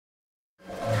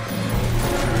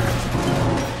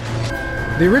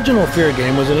The original Fear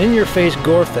game was an in-your-face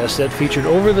gore fest that featured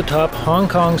over-the-top Hong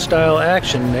Kong-style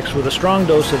action mixed with a strong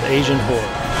dose of Asian horror.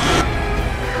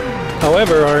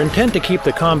 However, our intent to keep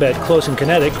the combat close and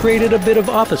kinetic created a bit of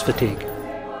office fatigue.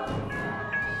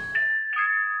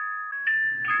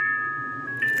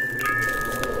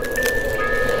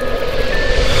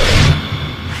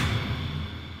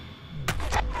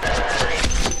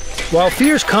 While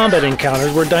Fear's combat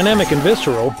encounters were dynamic and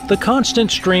visceral, the constant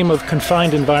stream of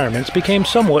confined environments became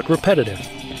somewhat repetitive.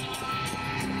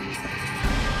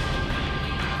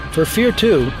 For Fear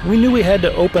 2, we knew we had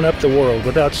to open up the world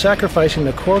without sacrificing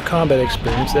the core combat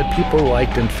experience that people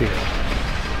liked in Fear.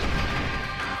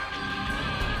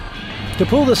 To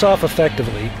pull this off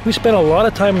effectively, we spent a lot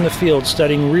of time in the field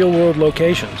studying real-world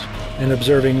locations and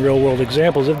observing real-world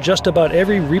examples of just about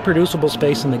every reproducible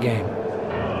space in the game.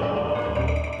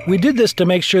 We did this to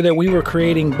make sure that we were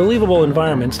creating believable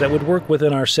environments that would work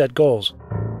within our set goals.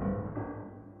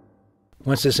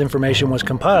 Once this information was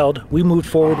compiled, we moved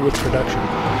forward with production.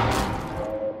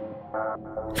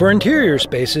 For interior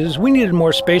spaces, we needed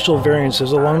more spatial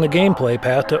variances along the gameplay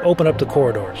path to open up the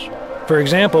corridors. For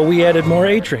example, we added more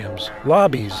atriums,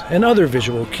 lobbies, and other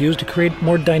visual cues to create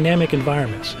more dynamic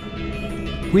environments.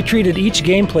 We treated each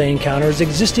gameplay encounter as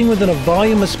existing within a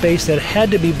volume of space that had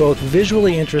to be both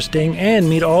visually interesting and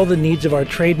meet all the needs of our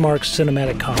trademark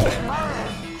cinematic combat.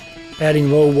 Adding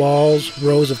low walls,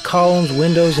 rows of columns,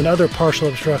 windows, and other partial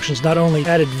obstructions not only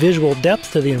added visual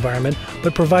depth to the environment,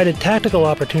 but provided tactical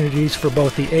opportunities for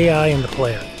both the AI and the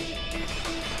player.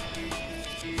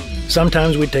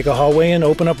 Sometimes we'd take a hallway and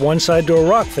open up one side to a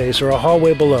rock face or a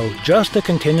hallway below, just to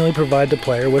continually provide the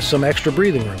player with some extra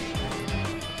breathing room.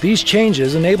 These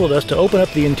changes enabled us to open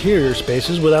up the interior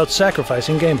spaces without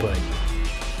sacrificing gameplay.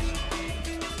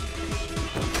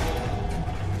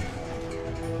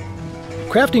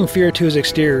 Crafting Fear 2's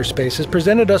exterior spaces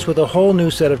presented us with a whole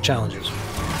new set of challenges.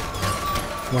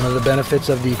 One of the benefits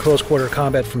of the close-quarter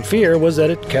combat from Fear was that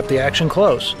it kept the action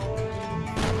close.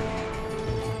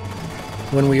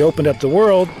 When we opened up the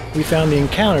world, we found the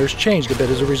encounters changed a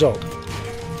bit as a result.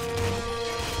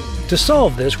 To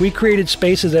solve this, we created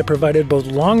spaces that provided both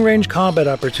long-range combat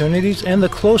opportunities and the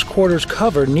close-quarters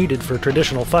cover needed for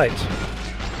traditional fights.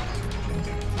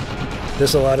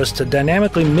 This allowed us to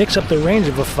dynamically mix up the range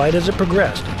of a fight as it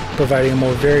progressed, providing a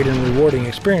more varied and rewarding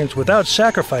experience without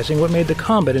sacrificing what made the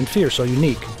combat in Fear so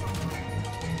unique.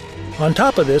 On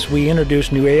top of this, we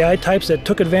introduced new AI types that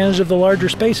took advantage of the larger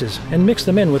spaces and mixed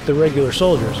them in with the regular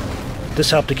soldiers.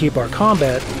 This helped to keep our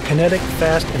combat kinetic,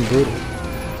 fast, and brutal.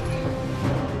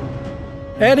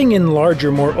 Adding in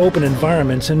larger, more open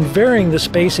environments and varying the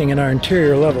spacing in our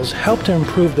interior levels helped to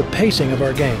improve the pacing of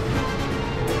our game.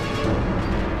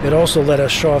 It also let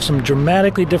us show off some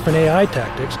dramatically different AI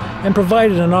tactics and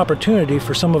provided an opportunity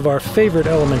for some of our favorite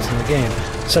elements in the game,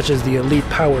 such as the elite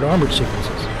powered armored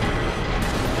sequences.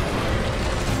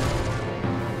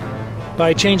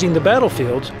 By changing the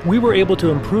battlefields, we were able to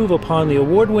improve upon the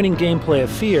award-winning gameplay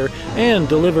of Fear and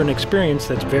deliver an experience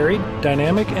that's varied,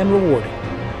 dynamic, and rewarding.